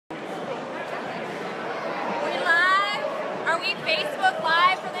we Facebook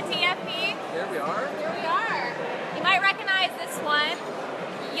Live for the TFP. There we are. Here we are. You might recognize this one.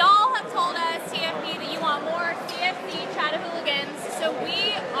 Y'all have told us, TFP, that you want more CFC Chattahooligans, so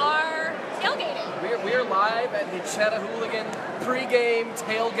we are tailgating. We are live at the Chattahooligans pregame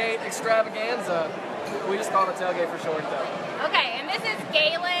tailgate extravaganza. We just call it tailgate for short, though. Okay, and this is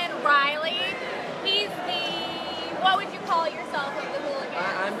Galen Riley. He's the, what would you call yourself of the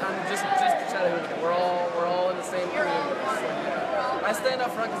Hooligans? I'm just a Chattahooligans. We're all in the same You're all community. one. I stand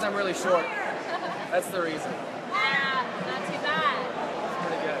up front because I'm really short. That's the reason. Yeah, not too bad.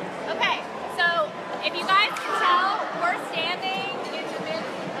 Pretty good. Okay, so if you guys can tell, we're standing in the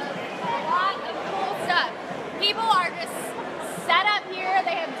midst of a lot of cool stuff. People are just set up here.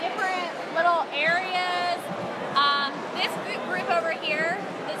 They have different little areas. This group over here,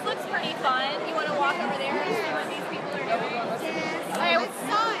 this looks pretty fun. You want to walk over there and see what these people are doing? Okay,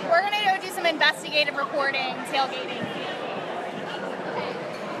 we're going to go do some investigative reporting, tailgating. Okay.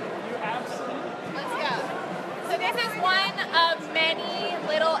 Let's go. So this is one of many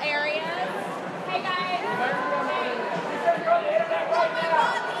little areas. Hey guys.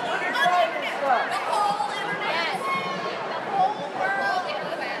 The whole internet. The whole world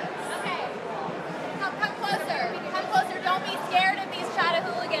internet. Okay. Come closer. Come closer. Don't be scared of these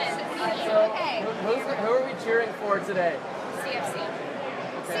Chattahooligans. Okay. Who are we cheering for today? CFC.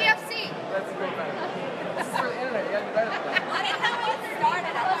 Okay. CFC. That's a great better. This is for the internet. You have to be better than that. I didn't know it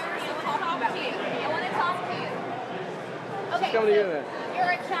started. I thought we were still talking about you. I want to talk to you. Okay. Come to you then.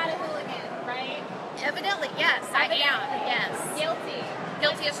 You're a Chattahooligan, right? Evidently, yes, I am. Yes. Guilty.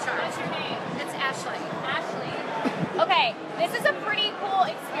 Guilty as charged. What's your name? It's Ashley. Ashley. Okay, this is a pretty cool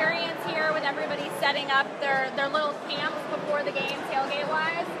experience here with everybody setting up their little camps before the game,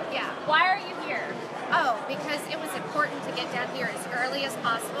 tailgate-wise. Yeah. Why are you here? Oh, because it was important to get down here as early as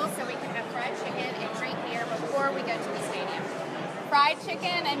possible so we can have fried chicken and drink beer before we go to the stadium. Fried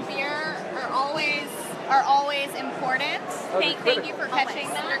chicken and beer are always important. Thank you for catching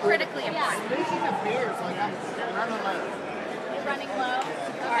that. They're critically important. Speaking of beers, like I'm running low. You're running low.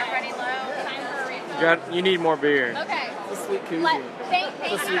 You are running low. Time for a refill. You need more beer. Okay. It's a sweet koozie. Thank It's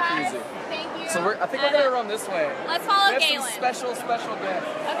a you sweet guys. koozie. Thank you. So I think we're gonna run this way. Let's follow We have Galen. some special guests.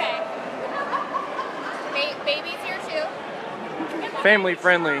 Okay. Baby's here too. Family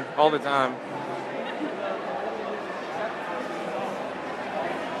friendly all the time.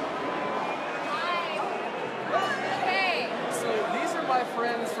 Okay. So these are my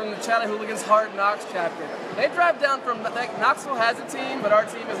friends from the Chattahooligans Hard Knocks chapter. They drive down from, Knoxville has a team, but our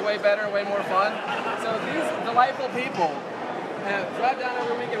team is way better, way more fun. So these delightful people drive down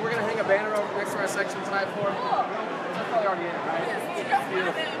every weekend. We're going to hang a banner over next to our section tonight for them. That's probably already in it, right?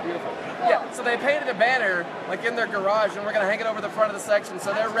 Beautiful, beautiful. Yeah, so they painted a banner like in their garage, and we're going to hang it over the front of the section.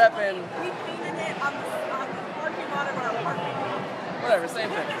 So they're repping. We painted it on the parking lot of our apartment. Whatever, same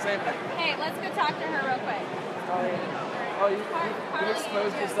thing, same thing. Hey, let's go talk to her real quick. Oh, you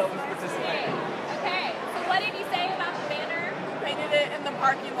exposed yourself as participating. Okay, so what did you say about the banner? Painted it in the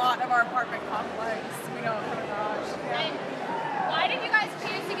parking lot of our apartment complex. We don't have a garage. And why did you guys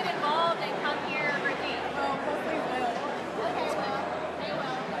choose to get involved and come here for me? Well, hopefully Will. Okay, Will. Hey,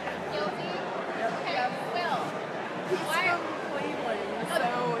 Will. Guilty? Okay, Will. He's Why? from Cleveland,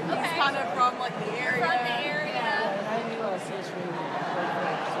 so he's Okay. kind of from like the area. From the area.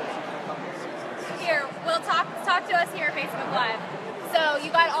 Here, Will, talk to us here at Facebook Live. So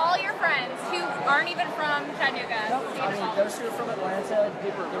you got all your friends who aren't even from Chattanooga. I mean, those two are from Atlanta.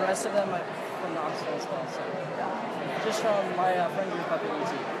 The rest of them are from Knoxville as well. So, just from my friend group up at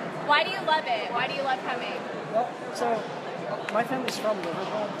UT. Why do you love it? Why do you love coming? Well, so my family's from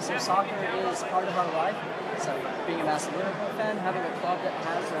Liverpool, so soccer is part of our life. So, being a massive Liverpool fan, having a club that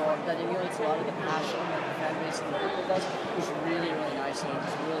emulates a lot of the passion that the fan base in Liverpool does is really, really nice, and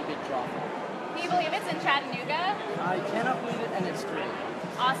it's a really big draw. Can you believe it's in Chattanooga? I cannot believe it, and it's great.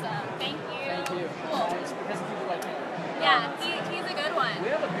 Awesome. Thank you. Thank you. Cool. And it's because of people like you. Yeah, he's a good one. We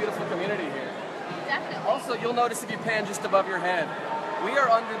have a beautiful community here. Definitely. Also, you'll notice if you pan just above your head, we are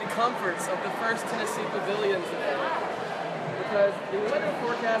under the comforts of the First Tennessee Pavilion today. Because the weather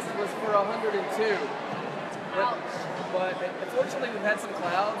forecast was for 102. But unfortunately we've had some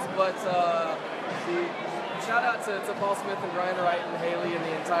clouds, but shout out to Paul Smith and Brian Wright and Haley and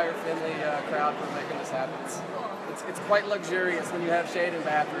the entire Finley crowd for making this happen. It's quite luxurious when you have shade in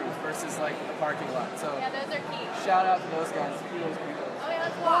bathrooms versus like a parking lot. So Yeah, those are key. shout out to those guys. Kudos, kudos. Okay,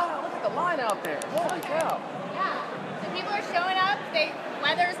 let's walk. Wow, look at the line out there. Holy cow. Yeah. So people are showing up.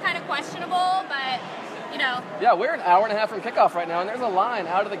 Weather's kind of questionable, but you know, Yeah, we're an hour and a half from kickoff right now, and there's a line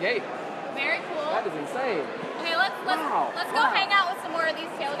out of the gate. very cool. That is insane. Okay, let's go hang out with some more of these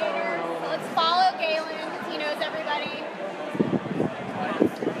tailgaters. So let's follow Galen because he knows everybody.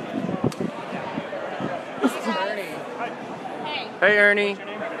 Hey, Ernie.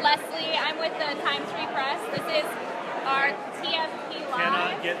 Lesley, I'm with the Times Free Press. This is our TFP Live.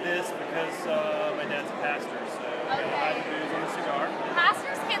 Cannot get this because my dad's a pastor, so I don't have booze on the cigar.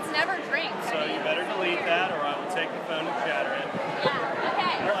 Pastors' kids never drink. So you better delete that, or I will take the phone and shatter it. Yeah,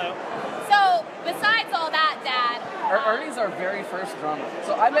 okay. Hello. So, besides all that, Dad. Ernie's our very first drummer.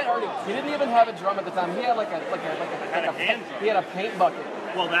 So I met Ernie. He didn't even have a drum at the time. He had like a hand drum. He had a paint bucket.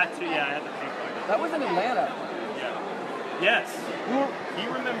 Well, that too, yeah, I had the paint bucket. That was in Atlanta. Yeah. Yes. He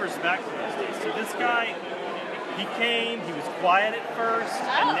remembers back to those days. So this guy, he came, he was quiet at first,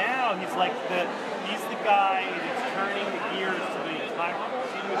 and now he's like he's the guy that's turning the gears to the entire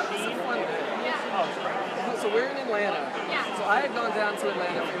machine. Oh, it's great. So we're in Atlanta. Yeah. So I had gone down to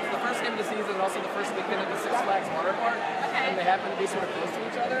Atlanta. It was the first game of the season and also the first weekend of the Six Flags Water Park. Okay. And they happened to be sort of close to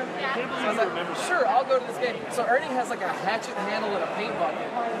each other. Yeah. So I was like, sure, I'll go to this game. So Ernie has like a hatchet handle and a paint bucket.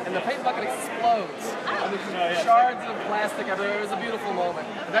 And the paint bucket explodes. And there's shards of plastic everywhere. It was a beautiful moment.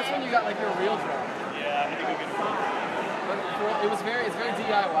 But that's when you got like your real drum. Yeah, I had to go get a phone. But it's very DIY.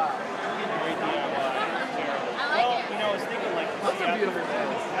 Very DIY. I like Well, it. you know, I was thinking like Those are beautiful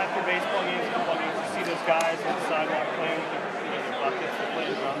things. after baseball games, football games, you see those guys on the sidewalk playing with their buckets, they're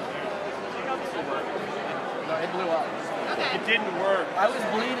playing drums there. This will work. No, it blew up. Okay. It didn't work. I was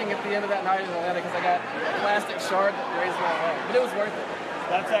bleeding at the end of that night in Atlanta because I got a plastic shard that grazed my leg. But it was worth it.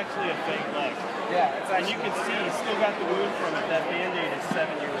 That's actually a fake leg. Yeah, it's And actually. you can see he's still got the wound from it. That Band-Aid is 7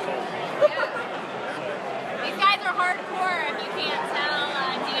 years old. These guys are hardcore, if you can't tell.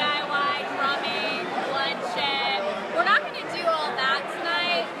 DIY, drumming, bloodshed. We're not going to do all that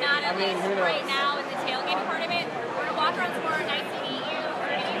tonight, not at least right now in the tailgating part of it. We're going to walk around some more. Nice to meet you.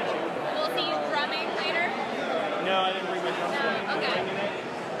 We'll see you drumming later. No, I didn't bring my drum set. No, okay.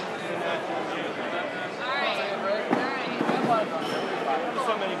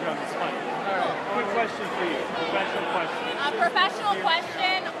 So many drums, it's fun. Quick question for you. Professional question. A professional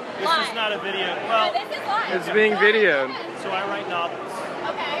question This live. is not a video. No, Well, this is live. It's being videoed. so I write novels.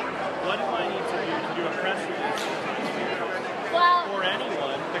 Okay. What do I need to do a press release Well, for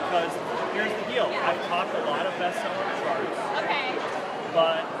anyone? Because here's the deal. I've topped a lot of bestseller charts, okay.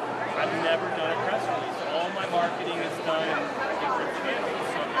 but I've never done a press release. All my marketing is done in different channels.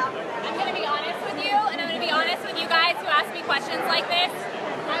 So I'm going to be honest with you, and I'm going to be honest with you guys who ask me questions like this.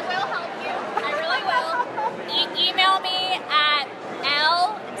 I will help you. I really will. Email me at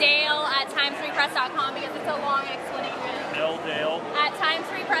ldale@timesfreepress.com because it's a long explanation. Dale. At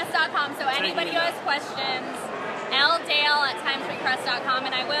timesfreepress.com. So anybody who has questions, ldale@timesfreepress.com,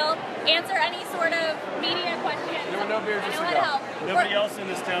 and I will answer any sort of media questions. There were no beers I just know to how to go. help. Nobody else in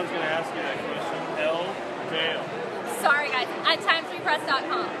this town is going to ask you that question. Dale. Sorry guys, at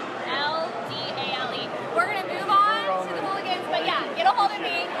timesfreepress.com. LDALE. We're gonna move on to the Hooligans, but yeah, get a hold of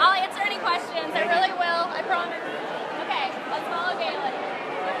me. I'll answer any questions. I really will. I promise. Okay, let's follow Galen.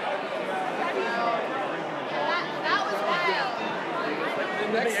 That was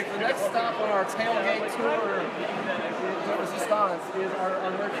bad. The next stop on our tailgate tour de resistance is our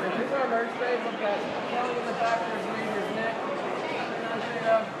merch page. Here's our merch page. Look at Kelly in the back. There's Reed, there's Nick,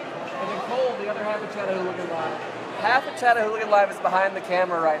 and then Cole, the other half of Chattahooligans Live. Half of Chattahooligans Live is behind the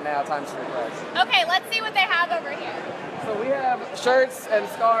camera right now, Times Free Press. Okay, let's see what they have over here. So we have shirts and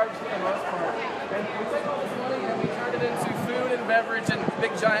scarves for the most part. And we take all this money and we turn it into food and beverage and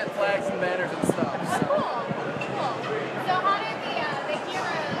big giant flags and banners and stuff. Oh, So. cool. So how did the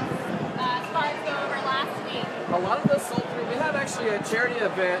Heroes scarves go over last week? A lot of those sold through. We have actually a charity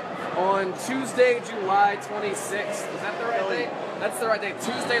event on Tuesday, July 26th. Is that the right date? That's the right date.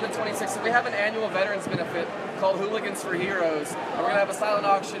 Tuesday the 26th. So we have an annual veterans benefit called Hooligans for Heroes. And we're going to have a silent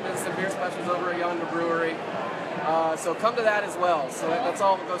auction and some beer specials over at Yonder Brewery. So come to that as well. So that's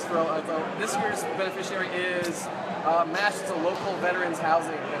all that goes through. This year's beneficiary is MASH. It's a local veterans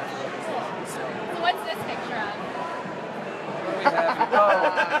housing benefit. So what's this picture of? What do we have here?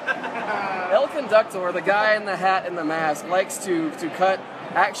 Oh. El Conductor, the guy in the hat and the mask, likes to cut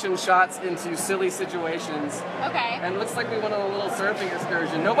action shots into silly situations. Okay. And it looks like we went on a little surfing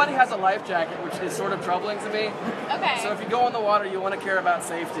excursion. Nobody has a life jacket, which is sort of troubling to me. Okay. So if you go in the water, you want to care about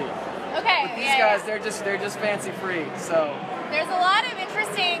safety. Okay. But these guys, they're just fancy free. So there's a lot of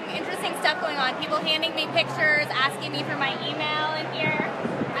interesting stuff going on. People handing me pictures, asking me for my email in here.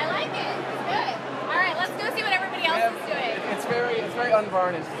 I like it. It's good. All right, let's go see what everybody else is doing. It's very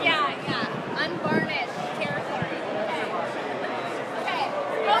unvarnished. Yeah. Unvarnished territory. Okay.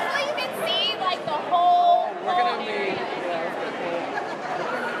 Hopefully you can see like the whole. We're gonna area. need. Yeah, we're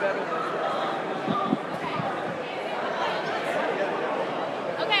gonna need better than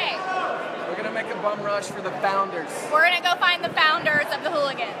Okay. We're gonna make a bum rush for the founders. We're gonna go find the founders of the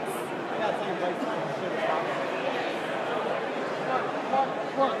Hooligans. These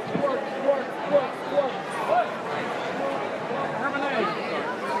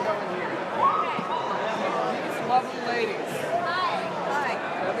lovely ladies. Hi.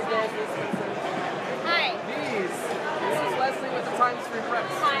 Hi. This is Lesley with the Times Free Press.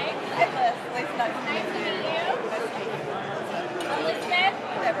 Hi. Nice to meet Nice to meet you. Elizabeth.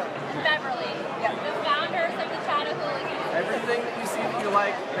 Beverly. And Beverly. Yep. The founders of the Chattahooligans. Everything that you see that you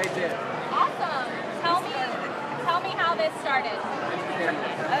like, they did. Awesome. Tell me how this started. Okay.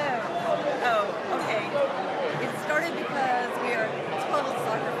 It started because we are total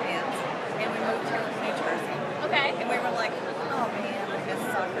soccer fans, and we moved here from New Jersey. Okay. And we were like, oh man, I miss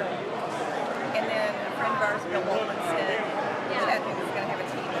soccer. And then a friend of ours, Bill Bowman, said Chattanooga's going to have a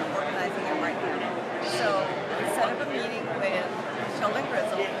team. We're organizing it right now. So we set up a meeting with Sheldon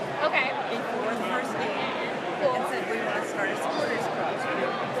Grizzle Okay. before the first game and said we want to start a supporters club.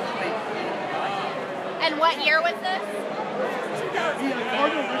 And what year was this? 2008.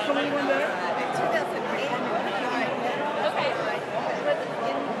 Okay.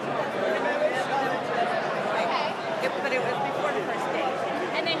 But it was before the first game.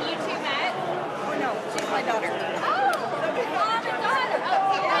 And then you two met? Oh no, she's my daughter. Oh, mom and daughter.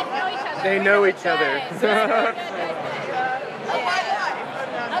 Oh, so you guys know each other. They know each other. Good.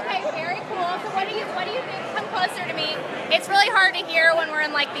 Okay, very cool. So what do you think? Come closer to me. It's really hard to hear when we're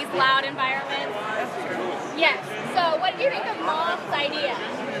in like these loud environments. That's true. Yes. So what do you think of Mom's idea?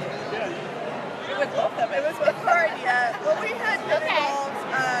 It was both of it. It was both our idea. Well, we had been involved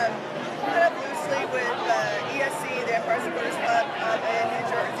kind of loosely with ESC, the Empire Supporters Club in New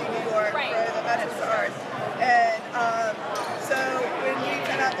Jersey, New York, Right. for the Veterans Stars. And so when we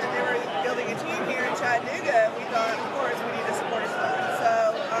found out that they were building a team here in Chattanooga, we thought, of course, we need a supporters club.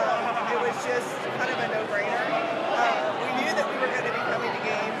 So it was just kind of a no-brainer. We knew that we were going to be coming to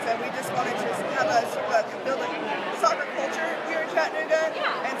games, and we just wanted to have a sort of build a soccer culture here in Chattanooga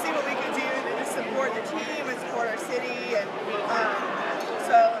and see what we could do to just support the team and support our city. And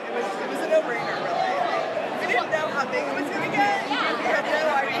so it was a no-brainer, really. We didn't know how big it was going to get. We had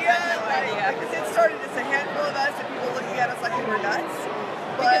no idea. Because it started as a handful of us and people looking at us like we were nuts.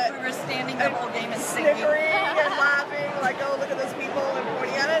 But we were standing the whole game and snickering and laughing, like, oh, look at those people and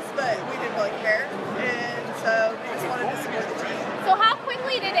pointing at us, but we didn't really care. And so we just wanted to support the team. So how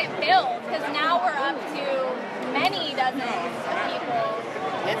quickly did it build? Because now we're up to many dozens of people.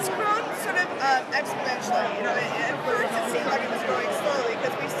 It's grown sort of exponentially. You know, at first it seemed like it was growing slowly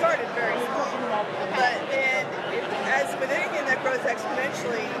because we started very small. But then, as with anything that grows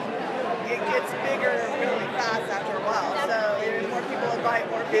exponentially, it gets bigger really fast after a while. So more people invite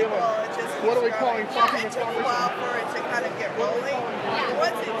more people. It just keeps growing. It took a while for it to kind of get rolling. But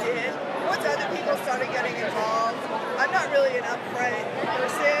once it did, once other people started getting involved, I'm not really an upfront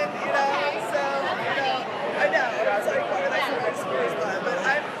person, you know. So I know. It's like, why would I support Spurs Club? But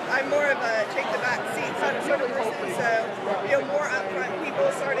I'm more of a take the back seat sort of person. So more upfront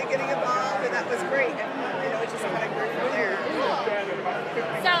people started getting involved, and that was great. And it just kind of grew from there.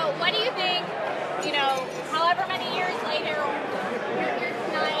 So what do you think, however many years later, you're here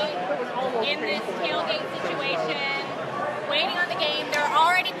tonight in this tailgate situation, waiting on the game, there are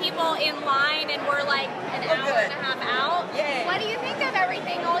already people in line and we're like an hour and a half out. Yay. What do you think of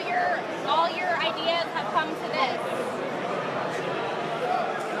everything? All your ideas have come to this.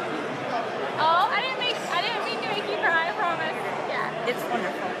 Oh, I didn't mean to make you cry, I promise. Yeah. It's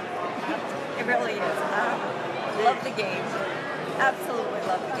wonderful. It really is. Love the game. Absolutely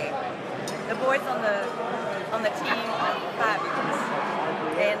love the game. The boys on the team are fabulous,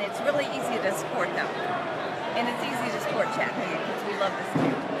 and it's really easy to support them. And it's easy to support Chattanooga because we love this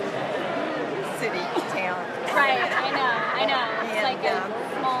city, town. Right. I know. It's like a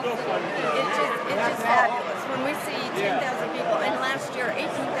small city. It's just fabulous when we see 10,000 people, and last year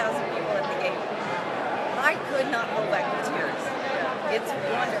 18,000 people at the game. I could not hold back the tears. It's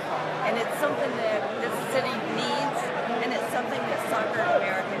wonderful, and it's something that this city needs, and it's something that soccer in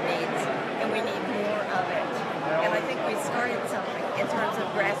America needs, and we need more of it. And I think we started something in terms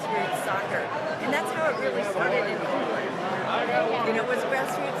of grassroots soccer, and that's how it really started in England. It was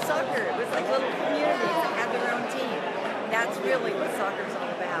grassroots soccer. It was like little communities that had their own team. That's really what soccer's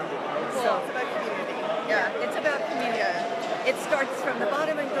all about. So it's about community. Yeah, it's about community. It starts from the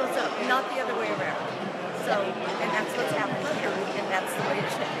bottom and goes up, not the other way around. So, and that's what's happening here, and that's the way it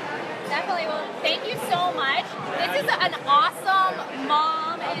should be. Definitely. Well, thank you so much. This is an awesome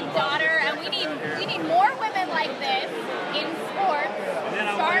mom and daughter, and we need more women like this in sports,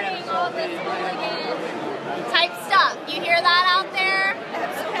 starting all this hooligan type stuff. You hear that out there?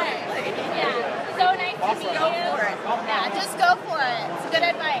 Absolutely. Yeah. So nice to meet you. Go for it. Yeah, just go for it. It's good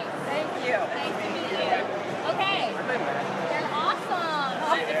advice. Thank you. Nice to meet you. Okay. You're awesome.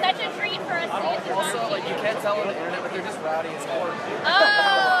 a treat for us to get to Also, talk to like, you can't tell on the internet, but they're just rowdy as hell.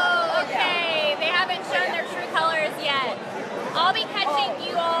 Oh, okay. They haven't shown their true colors yet. I'll be catching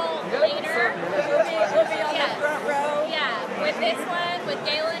you all later. We'll be on the front row. Yeah, with this one, with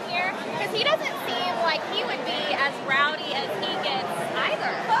Galen here, because he doesn't seem like he would be as rowdy as he gets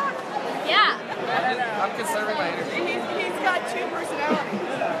either. Yeah. I'm conserving my energy. He's got two personalities.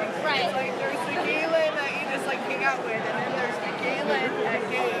 Right. Like there's the Galen that you just like hang out with, and then there's the Galen at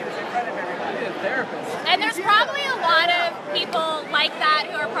games in front of everybody. I need a therapist. And there's probably a lot of people like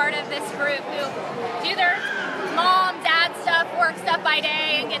that who are part of this group who do their mom, dad stuff, work stuff by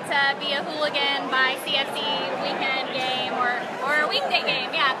day, and get to be a hooligan by CFC weekend game or a weekday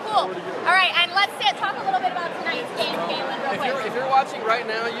game. Yeah, cool. All right, and let's talk a little bit about tonight's game, Galen, real quick. If you're watching right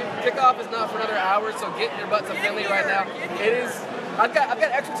now, kickoff is not for another hour, so get your butt to Finley right now. It is. I've got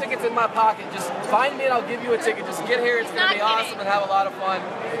extra tickets in my pocket. Just find me and I'll give you a ticket. Just get here. It's gonna be awesome and have a lot of fun.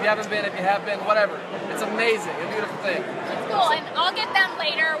 If you haven't been, if you have been, whatever. It's amazing. A beautiful thing. It's cool, and I'll get them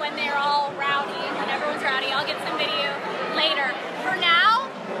later when they're all rowdy, when everyone's rowdy. I'll get some video later. For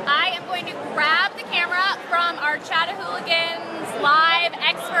now, I am going to grab the camera from our Chattahooligans live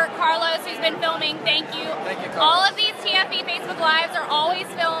expert Carlos, who's been filming. Thank you. Thank you, Carlos. All of these TFB Facebook Lives are always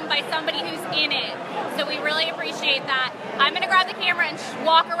filmed by somebody who's in it, so we really appreciate that. I'm going to grab the camera and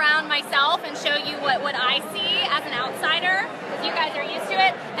walk around myself and show you what I see as an outsider, because you guys are used to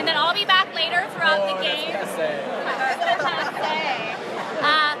it, and then I'll be back later throughout the game.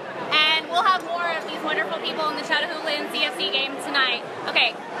 And we'll have more of these wonderful people in the Chattahooligans CFC game tonight.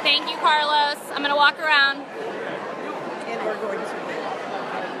 Okay, thank you, Carlos. I'm going to walk around. And we're going to.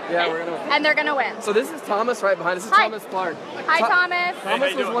 Yeah, we're gonna win. And they're going to win. So this is Thomas right behind. This is Hi. Thomas Clark. Hi, Thomas.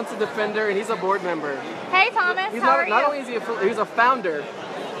 Thomas was once a defender, and he's a board member. Hey, Thomas. He's How are not you? only is he's a founder,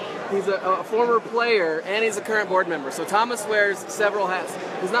 he's a former player, and he's a current board member. So Thomas wears several hats.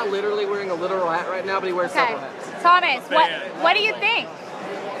 He's not literally wearing a literal hat right now, but he wears several hats. Thomas, what do you think?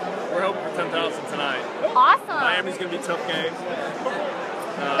 We're hoping for 10,000 tonight. Awesome. Miami's going to be a tough game.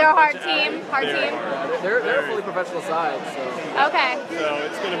 They're a hard team. Hard team. They're a fully professional side. So. Okay. So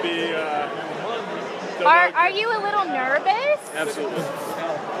it's going to be... Are you a little nervous? Absolutely.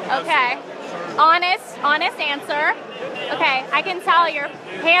 Okay. Honest answer. Okay, I can tell your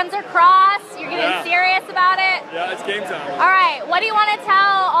hands are crossed. You're getting serious about it. Yeah, it's game time. All right. What do you want to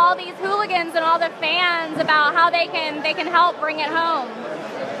tell all these hooligans and all the fans about how they can help bring it home?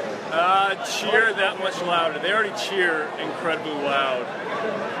 Cheer that much louder. They already cheer incredibly loud.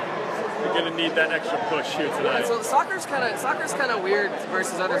 We're going to need that extra push here tonight. So soccer's kind of weird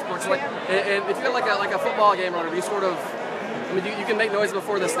versus other sports. Like, and if you're like a football game or whatever, you sort of, I mean, you can make noise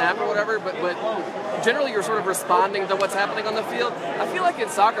before the snap or whatever, but generally you're sort of responding to what's happening on the field. I feel like in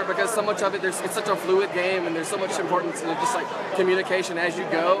soccer, because so much of it, it's such a fluid game, and there's so much importance in just like communication as you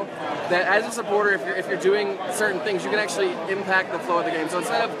go, that as a supporter, if you're doing certain things, you can actually impact the flow of the game. So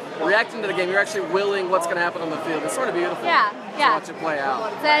instead of reacting to the game, you're actually willing what's going to happen on the field. It's sort of beautiful. Yeah. To watch it play out.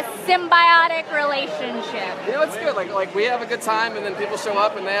 It's a symbiotic relationship. You know, it's good. Like we have a good time, and then people show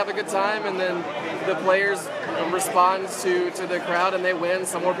up and they have a good time, and then the players respond to the crowd and they win.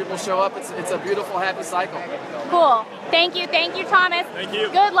 So more people show up. It's a beautiful, happy cycle. Cool. Thank you, Thomas. Thank you.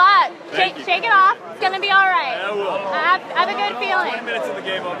 Good luck. Thank you. Shake it off. It's gonna be all right. I will. Have a good 20 feeling. minutes in the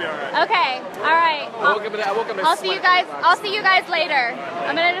game, I'll be all right. Okay. All right. I'll see you guys. I'll see you guys later.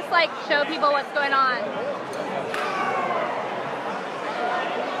 I'm gonna just like show people what's going on.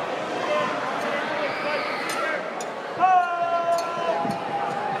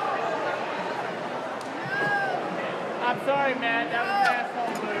 I'm sorry, man. That was an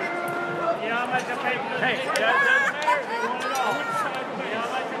asshole move. You know how much I paid for the ticket? That doesn't matter. You want it all. You know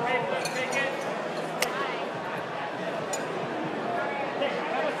how much I paid for the ticket?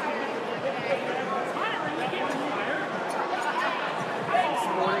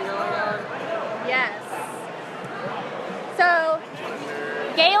 Yes. So,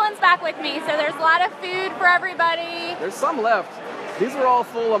 Galen's back with me, so there's a lot of food for everybody. There's some left. These were all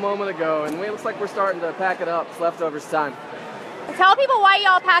full a moment ago, and it looks like we're starting to pack it up. It's leftovers time. Tell people why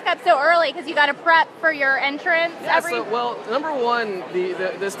y'all pack up so early, because you got to prep for your entrance. Well, number one,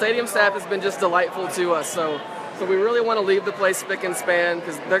 the stadium staff has been just delightful to us. So we really want to leave the place spick and span,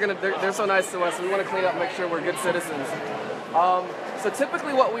 because they're so nice to us. We want to clean up and make sure we're good citizens. So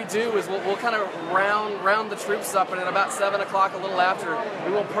typically what we do is we'll kind of round the troops up, and at about 7 o'clock, a little after,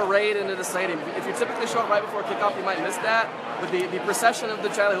 we will parade into the stadium. If you typically show up right before kickoff, you might miss that. But the procession of the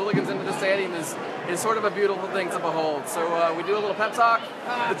Chattahooligans into the stadium is sort of a beautiful thing to behold. So we do a little pep talk,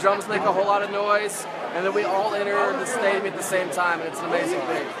 the drums make a whole lot of noise, and then we all enter the stadium at the same time, and it's an amazing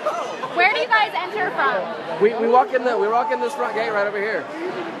thing. Where do you guys enter from? We walk in this front gate right over here.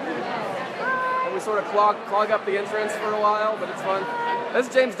 sort of clog up the entrance for a while, but it's fun. This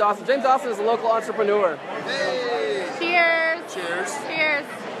is James Dawson. James Dawson is a local entrepreneur. Hey! Cheers. Cheers. Cheers.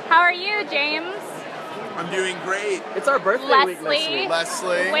 How are you, James? I'm doing great. It's our birthday week next week.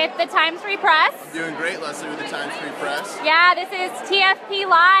 Leslie. With the Times Free Press. I'm doing great, Leslie, with the Times Free Press. Yeah, this is TFP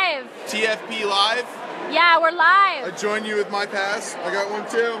Live. TFP Live. Yeah, we're live. I joined you with my pass. I got one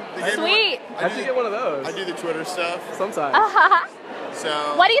too. Sweet. How'd you get one of those? I do the Twitter stuff. Sometimes.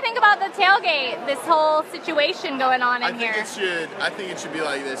 So. What do you think about the tailgate? This whole situation going on in here. I think it should be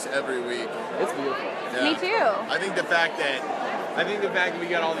like this every week. It's beautiful. Yeah. Me too. I think the fact that we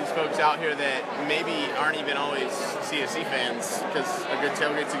got all these folks out here that maybe aren't even always CFC fans, because a good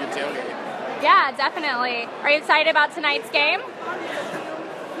tailgate's a good tailgate. Yeah, definitely. Are you excited about tonight's game?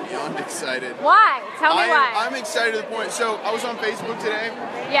 I'm excited. Why? Tell me why. I'm excited to the point. So I was on Facebook today.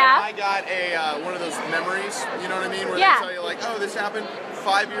 Yeah. I got one of those memories. You know what I mean? Where they tell you like, oh, this happened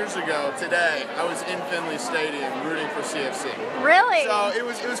 5 years ago today. I was in Finley Stadium rooting for CFC. Really? So it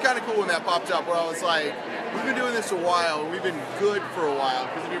was kind of cool when that popped up. Where I was like, we've been doing this a while. We've been good for a while.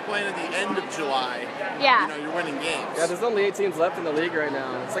 Because if you're playing at the end of July, you're winning games. Yeah, there's only 8 teams left in the league right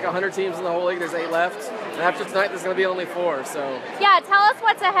now. It's like 100 teams in the whole league. There's 8 left. And after tonight, there's going to be only 4. So. Yeah, tell us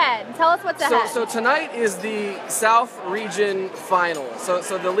what's ahead. Tell us what's ahead. So tonight is the South Region Final. So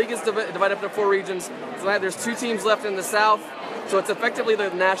the league is divided up into 4 regions. Tonight there's 2 teams left in the South. So it's effectively the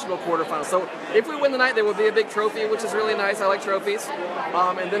national quarterfinal. So if we win the night, there will be a big trophy, which is really nice. I like trophies.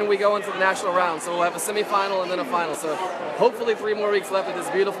 And then we go into the national round. So we'll have a semifinal and then a final. So hopefully 3 more weeks left of this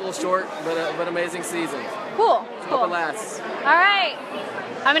beautiful, short, but amazing season. Cool. Hope it lasts. All right.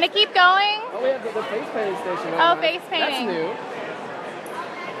 I'm going to keep going. Oh, we have the face painting station. Oh, face painting. That's new.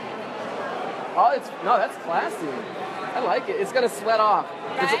 Oh, that's classy. I like it. It's going to sweat off.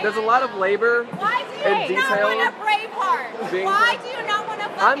 There's a lot of labor and detail. Why do you not want a Braveheart? Why do you not want a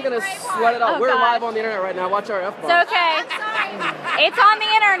fucking I'm going to sweat it off. Oh, We're God. live on the internet right now. Watch our F-bomb. It's okay. It's on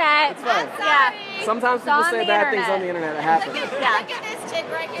the internet. It's fine. Yeah. Sometimes people say bad things on the internet. It happens. Look at this chick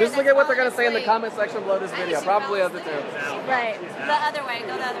right here. Just look at what they're going to say in the comment section below this video. Probably other too. Right. The other way.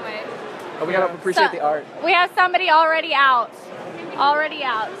 Go the other way. Oh, we got to appreciate the art. We have somebody already out. Already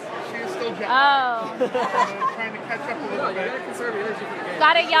out. She's still jumping. Oh. Trying to catch up a little You bit. got to conserve energy for the game.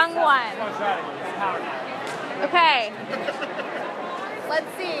 Got a young one. Okay.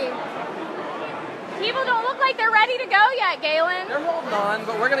 Let's see. People don't look like they're ready to go yet, Galen. They're holding on,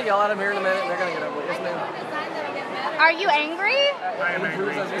 but we're going to yell at them here in a minute, and they're going to get over it. Yes, ma'am. Are you angry? I am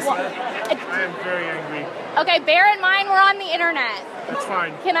angry. I am very angry. Okay, bear in mind we're on the internet. That's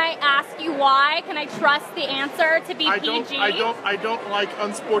fine. Can I ask you why? Can I trust the answer to be PG? I don't like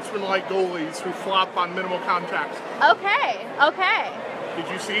unsportsmanlike goalies who flop on minimal contact. Okay, okay. Did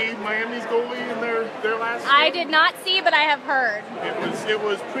you see Miami's goalie in their last game? I did not see, but I have heard. It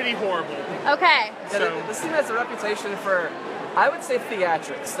was pretty horrible. Okay. Yeah, this team has a reputation for, I would say,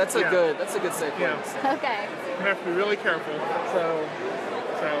 theatrics. That's a good safe word. Okay. You have to be really careful. So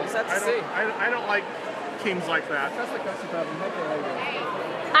just have to see. I don't like teams like that. That's the coaching problem.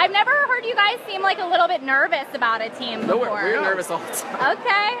 I've never heard you guys seem like a little bit nervous about a team No, before. we're nervous all the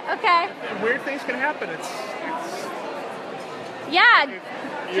time. Okay. And weird things can happen. Yeah.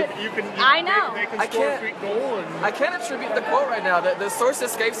 I know. They can score a free goal. I can't attribute the quote right now. The source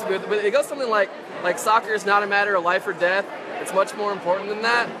escapes me, but it goes something like soccer is not a matter of life or death. It's much more important than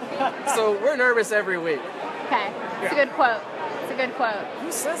that. So we're nervous every week. Okay. It's a good quote. It's a good quote.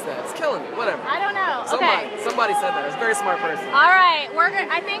 Who says that? It's killing me. Whatever. I don't know. Somebody said that. It's a very smart person. All right.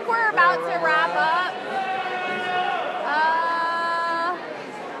 I think we're about to wrap up.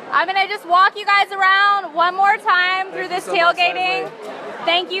 I'm going to just walk you guys around one more time through this tailgating.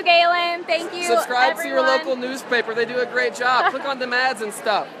 Thank you, Galen. Thank you, Subscribe everyone. to your local newspaper. They do a great job. Click on them ads and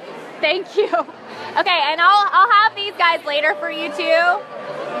stuff. Thank you. Okay, and I'll have these guys later for you too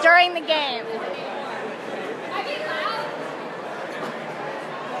during the game.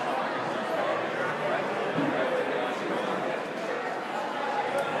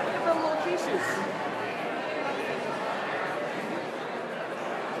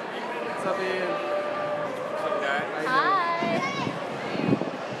 What's up, Ian? Hi.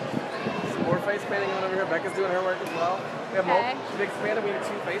 Some more face painting on over here. Becca's doing her work as well. We have multiple big expanded. We need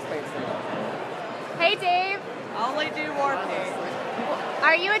 2 face paints now. Hey, Dave. Only do war paint.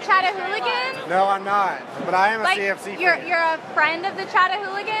 Are you a Chattahooligans? No, I'm not. But I am a CFC fan. You're a friend of the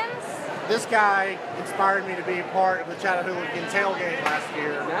Chattahooligans? This guy inspired me to be a part of the Chattahooligans tailgate last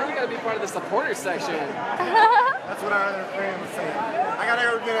year. Now you got to be part of the supporters section. That's what our other friend was saying. I got to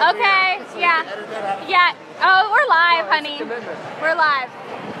go get a beer. So yeah. Yeah. Oh, we're live, honey. We're live.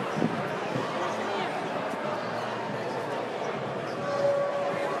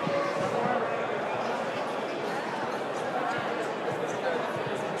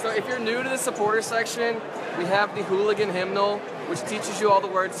 if you're new to the supporter section, we have the hooligan hymnal, which teaches you all the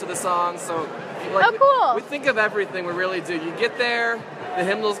words to the song. So, like, oh, cool. We think of everything. We really do. You get there, the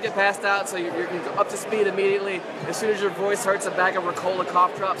hymnals get passed out, so you're up to speed immediately. As soon as your voice hurts, a bag of Ricola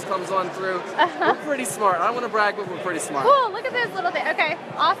cough drops comes on through. We're pretty smart. I don't want to brag, but we're pretty smart. Cool. Look at this little thing. Okay.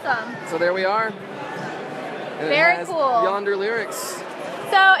 Awesome. So there we are. And very it has cool. Yonder lyrics.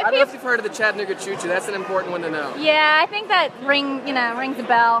 So I don't know if you've heard of the Chattanooga Choo Choo. That's an important one to know. Yeah, I think that rings a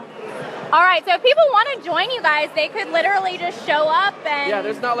bell. All right, so if people want to join you guys, they could literally just show up and. Yeah,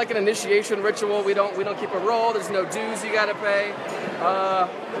 there's not like an initiation ritual. We don't keep a roll. There's no dues you got to pay.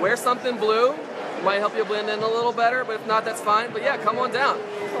 Wear something blue. Might help you blend in a little better, but if not, that's fine. But yeah, come on down.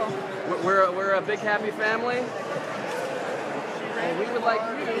 Cool. We're a big happy family, and we would like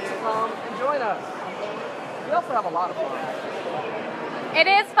you to come and join us. We also have a lot of fun. It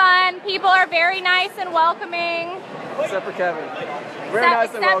is fun. People are very nice and welcoming. Except for Kevin. Very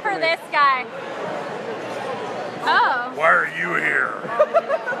nice and welcoming. Except for this guy. Oh. Why are you here?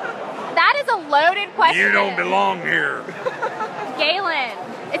 That is a loaded question. You don't belong here. Galen,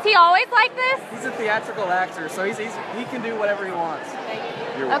 is he always like this? He's a theatrical actor, so he can do whatever he wants.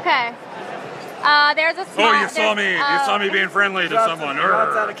 Okay. There's a small, you saw me being friendly to someone.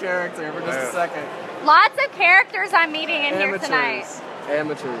 That's out of character for just a second. Lots of characters I'm meeting in here tonight.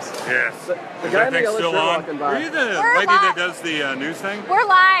 Amateurs. Yes. The guy in the yellow still shirt on? walking by. Are you the lady that does the news thing? We're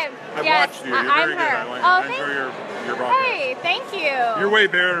live. I've yes, watched you. You're I'm very her. good. I enjoy your broadcast. Hey, thank you. You're way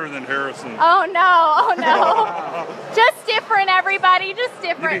better than Harrison. Oh no. Just different, everybody. Just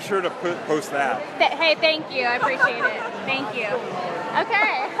different. You be sure to post that. Hey, thank you. I appreciate it. Thank you.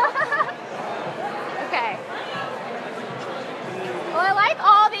 Okay. Okay. Well, I like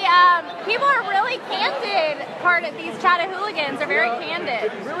all the people are really candid. Part of these Chattahooligans are very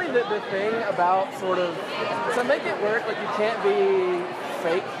candid. It's really the thing about sort of to make it work. Like you can't be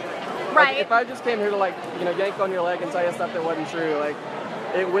fake. Right. Like, if I just came here to yank on your leg and tell you stuff that wasn't true, like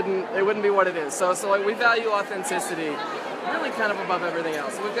it wouldn't be what it is. So like we value authenticity really kind of above everything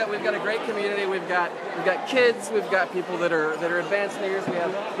else. We've got a great community. We've got kids. We've got people that are advanced in years.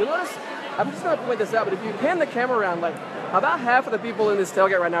 You'll notice. I'm just going to point this out, but if you pan the camera around, like about half of the people in this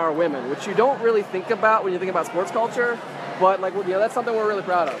tailgate right now are women, which you don't really think about when you think about sports culture, but that's something we're really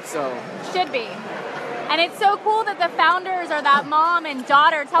proud of. So should be. And it's so cool that the founders are that mom and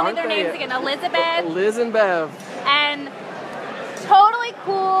daughter. Tell me their names again. Elizabeth. Liz and Bev. And totally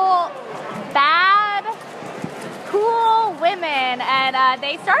cool, bad, cool women, and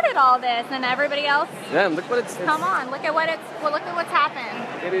they started all this, and everybody else. Yeah, look what it's. Come on, look at what's happened.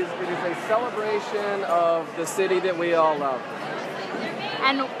 It is a celebration of the city that we all love.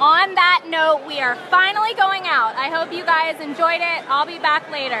 And on that note, we are finally going out. I hope you guys enjoyed it. I'll be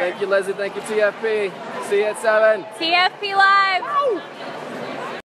back later. Thank you, Leslie. Thank you, TFP. See you at 7. TFP Live. Woo!